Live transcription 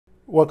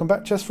Welcome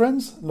back, chess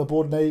friends.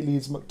 Labourdonnais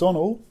leads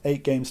McDonnell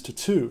 8 games to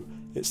 2.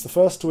 It's the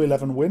first to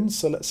 11 wins,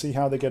 so let's see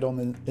how they get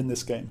on in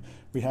this game.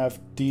 We have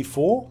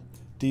d4,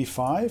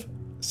 d5,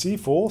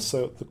 c4,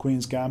 so the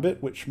Queen's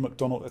Gambit, which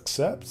McDonnell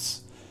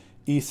accepts,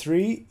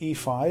 e3,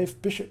 e5,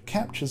 bishop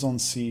captures on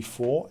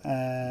c4,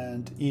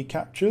 and e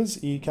captures,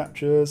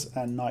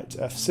 and knight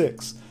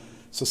f6.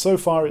 So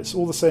far it's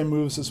all the same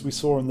moves as we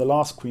saw in the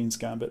last Queen's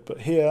Gambit,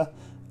 but here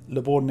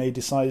Labourdonnais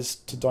decides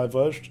to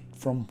diverge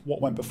from what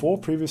went before.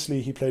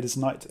 Previously he played his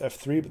knight to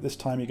f3, but this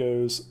time he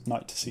goes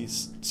knight to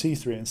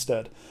c3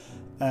 instead.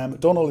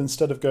 McDonnell,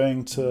 instead of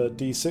going to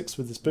d6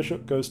 with his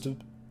bishop, goes to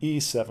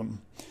e7.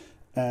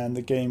 And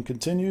the game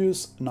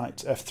continues, knight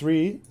to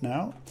f3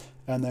 now,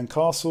 and then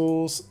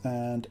castles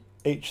and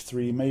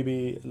h3.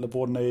 Maybe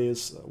Labourdonnais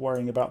is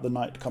worrying about the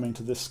knight coming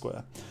to this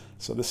square.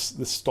 So this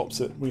stops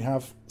it. We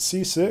have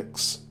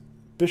c6,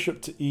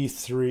 bishop to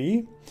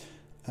e3,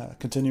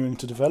 continuing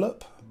to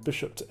develop,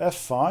 bishop to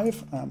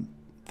f5.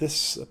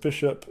 This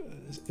bishop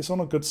is on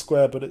a good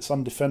square, but it's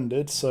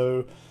undefended.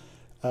 So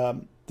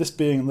this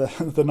being the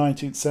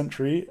 19th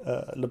century,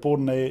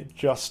 Labourdonnais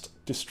just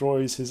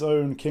destroys his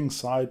own king's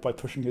side by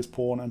pushing his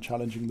pawn and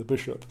challenging the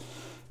bishop.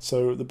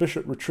 So the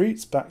bishop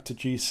retreats back to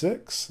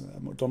g6.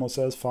 McDonnell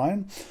says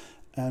fine,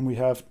 and we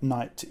have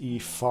knight to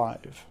e5.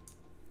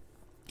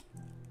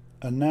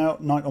 And now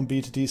knight on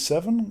b to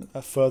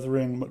d7,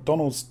 furthering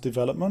McDonnell's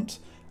development.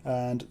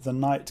 And the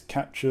knight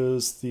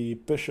captures the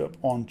bishop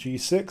on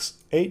g6.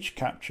 H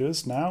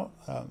captures now.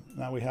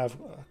 Now we have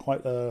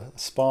quite a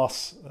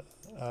sparse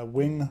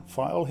wing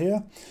file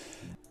here.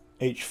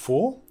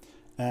 h4.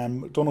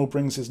 And McDonnell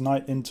brings his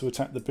knight in to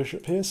attack the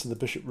bishop here, so the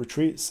bishop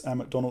retreats, and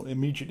McDonnell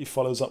immediately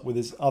follows up with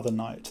his other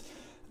knight.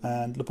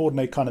 And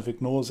Labourdonnais kind of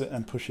ignores it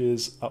and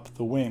pushes up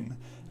the wing.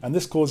 And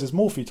this causes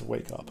Morphy to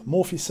wake up.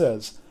 Morphy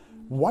says,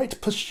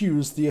 "White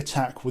pursues the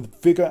attack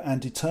with vigour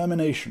and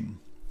determination."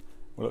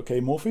 Well, okay,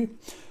 Morphy.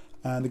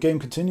 And the game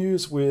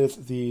continues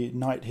with the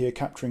knight here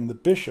capturing the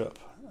bishop,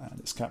 and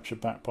it's captured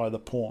back by the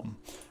pawn.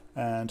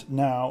 And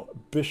now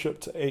bishop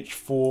to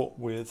h4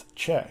 with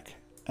check.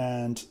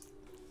 And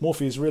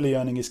Morphy is really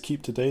earning his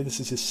keep today. This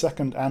is his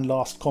second and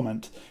last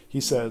comment.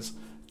 He says,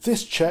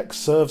 "This check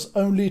serves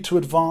only to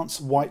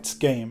advance White's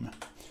game.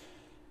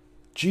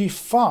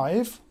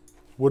 g5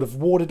 would have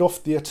warded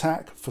off the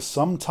attack for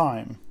some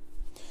time."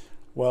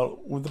 Well,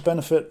 with the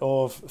benefit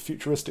of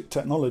futuristic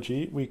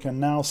technology, we can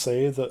now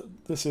say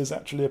that this is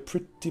actually a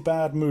pretty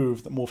bad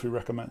move that Morphy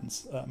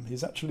recommends.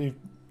 He's actually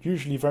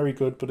usually very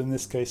good, but in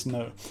this case,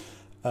 no.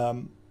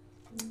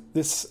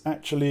 This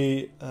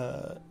actually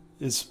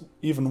is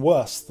even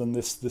worse than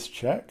this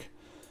check.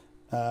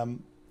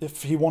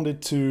 If he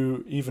wanted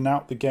to even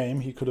out the game,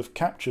 he could have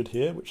captured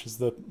here, which is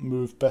the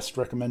move best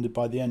recommended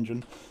by the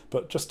engine.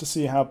 But just to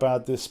see how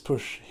bad this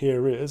push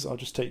here is, I'll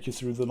just take you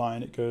through the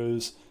line. It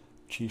goes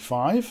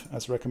g5,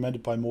 as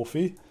recommended by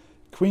Morphy,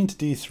 queen to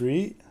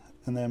d3,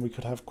 and then we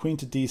could have queen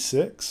to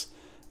d6,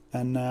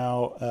 and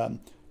now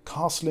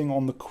castling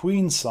on the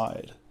queen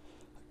side.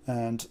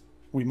 And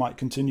we might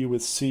continue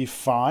with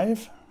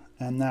c5,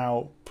 and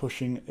now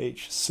pushing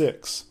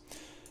h6.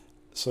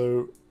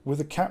 So with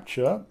a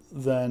capture,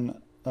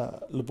 then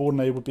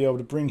Labourdonnais would be able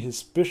to bring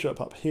his bishop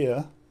up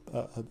here,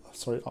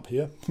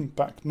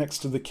 back next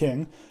to the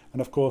king.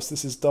 And of course,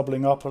 this is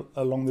doubling up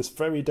along this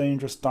very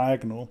dangerous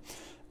diagonal.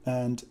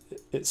 And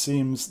it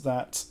seems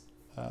that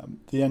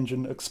the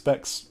engine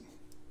expects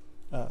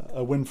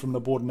a win from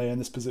Labourdonnais in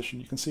this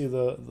position. You can see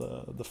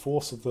the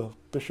force of the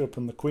bishop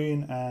and the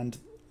queen and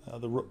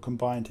the rook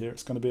combined here.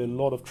 It's going to be a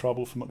lot of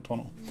trouble for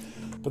McDonnell.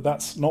 But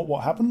that's not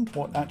what happened.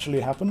 What actually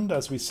happened,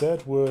 as we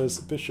said, was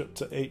bishop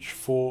to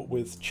h4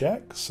 with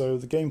check. So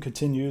the game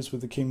continues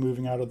with the king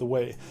moving out of the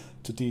way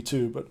to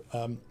d2.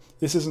 But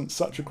this isn't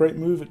such a great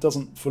move. It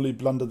doesn't fully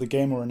blunder the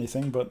game or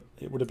anything, but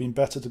it would have been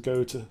better to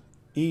go to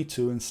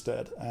e2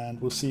 instead, and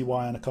we'll see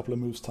why in a couple of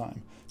moves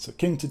time. So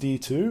king to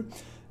d2,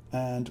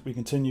 and we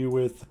continue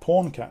with the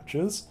pawn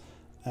captures,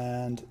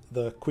 and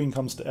the queen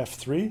comes to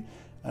f3,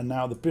 and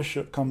now the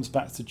bishop comes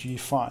back to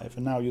g5,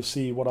 and now you'll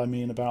see what I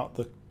mean about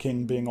the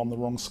king being on the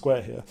wrong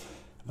square here.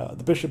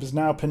 The bishop is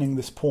now pinning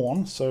this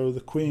pawn, so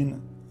the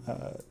queen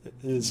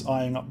is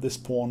eyeing up this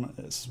pawn,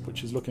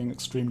 which is looking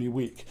extremely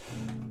weak.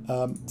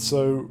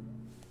 So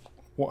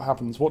what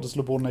happens? What does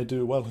Labourdonnais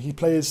do? Well, he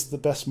plays the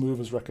best move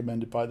as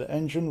recommended by the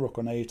engine, rook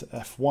on a to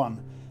f1,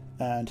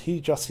 and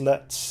he just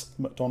lets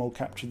McDonnell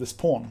capture this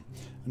pawn.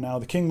 And now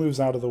the king moves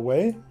out of the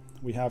way.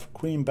 We have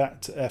queen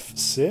back to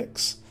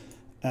f6,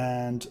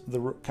 and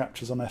the rook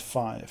captures on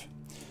f5.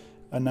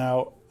 And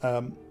now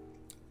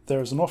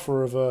there is an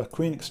offer of a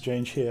queen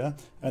exchange here,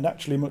 and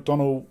actually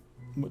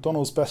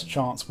McDonnell's best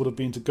chance would have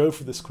been to go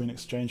for this queen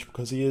exchange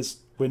because he is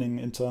winning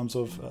in terms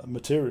of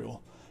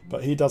material.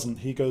 But he doesn't.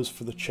 He goes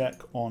for the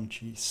check on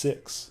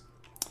g6.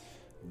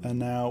 And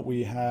now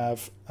we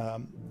have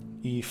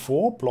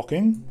e4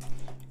 blocking,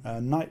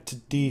 knight to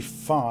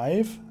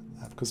d5,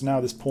 because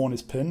now this pawn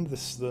is pinned.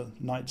 The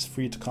knight's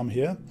free to come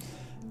here.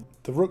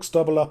 The rooks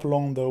double up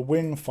along the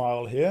wing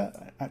file here,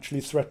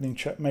 actually threatening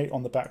checkmate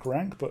on the back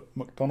rank, but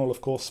McDonnell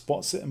of course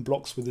spots it and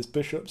blocks with his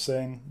bishop,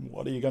 saying,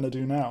 what are you going to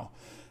do now?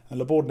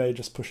 And labourdonnais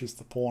just pushes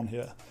the pawn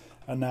here.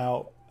 And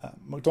now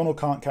McDonnell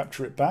can't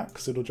capture it back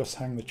because it'll just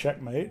hang the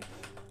checkmate.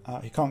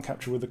 He can't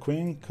capture with the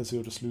queen because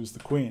he'll just lose the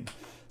queen.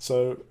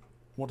 So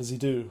what does he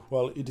do?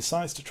 Well, he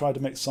decides to try to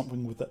make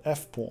something with the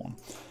f-pawn,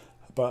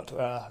 but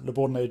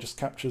labourdonnais just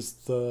captures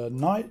the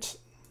knight,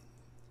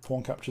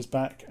 pawn captures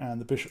back, and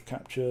the bishop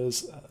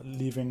captures,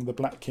 leaving the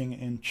black king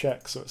in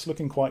check. So it's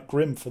looking quite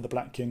grim for the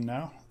black king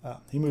now.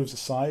 He moves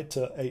aside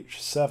to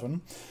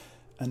h7,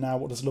 and now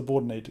what does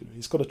labourdonnais do?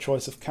 He's got a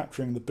choice of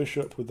capturing the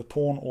bishop with the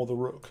pawn or the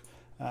rook.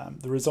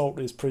 The result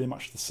is pretty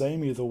much the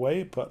same either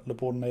way, but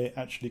labourdonnais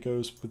actually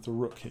goes with the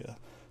rook here.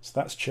 So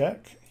that's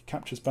check. He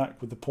captures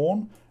back with the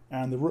pawn,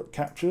 and the rook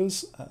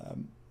captures,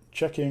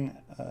 checking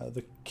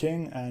the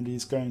king, and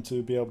he's going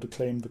to be able to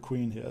claim the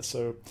queen here.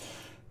 So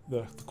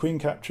the queen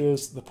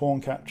captures, the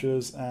pawn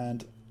captures,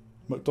 and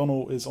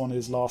McDonnell is on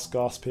his last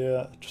gasp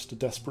here. Just a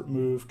desperate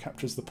move,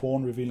 captures the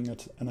pawn, revealing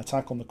an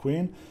attack on the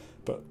queen,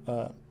 but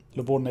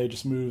labourdonnais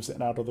just moves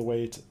it out of the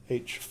way to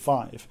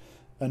h5.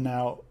 And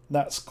now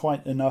that's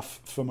quite enough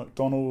for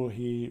McDonnell.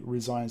 He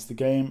resigns the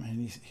game,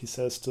 and he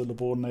says to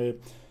labourdonnais,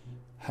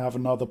 have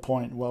another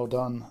point, well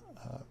done.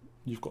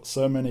 You've got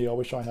so many, I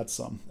wish I had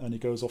some. And he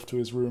goes off to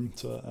his room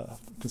to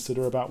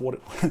consider about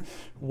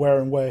where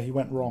and where he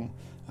went wrong.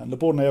 And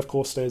labourdonnais, of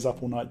course, stays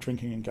up all night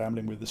drinking and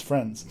gambling with his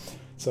friends.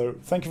 So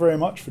thank you very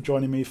much for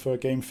joining me for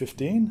Game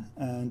 15,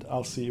 and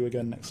I'll see you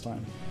again next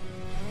time.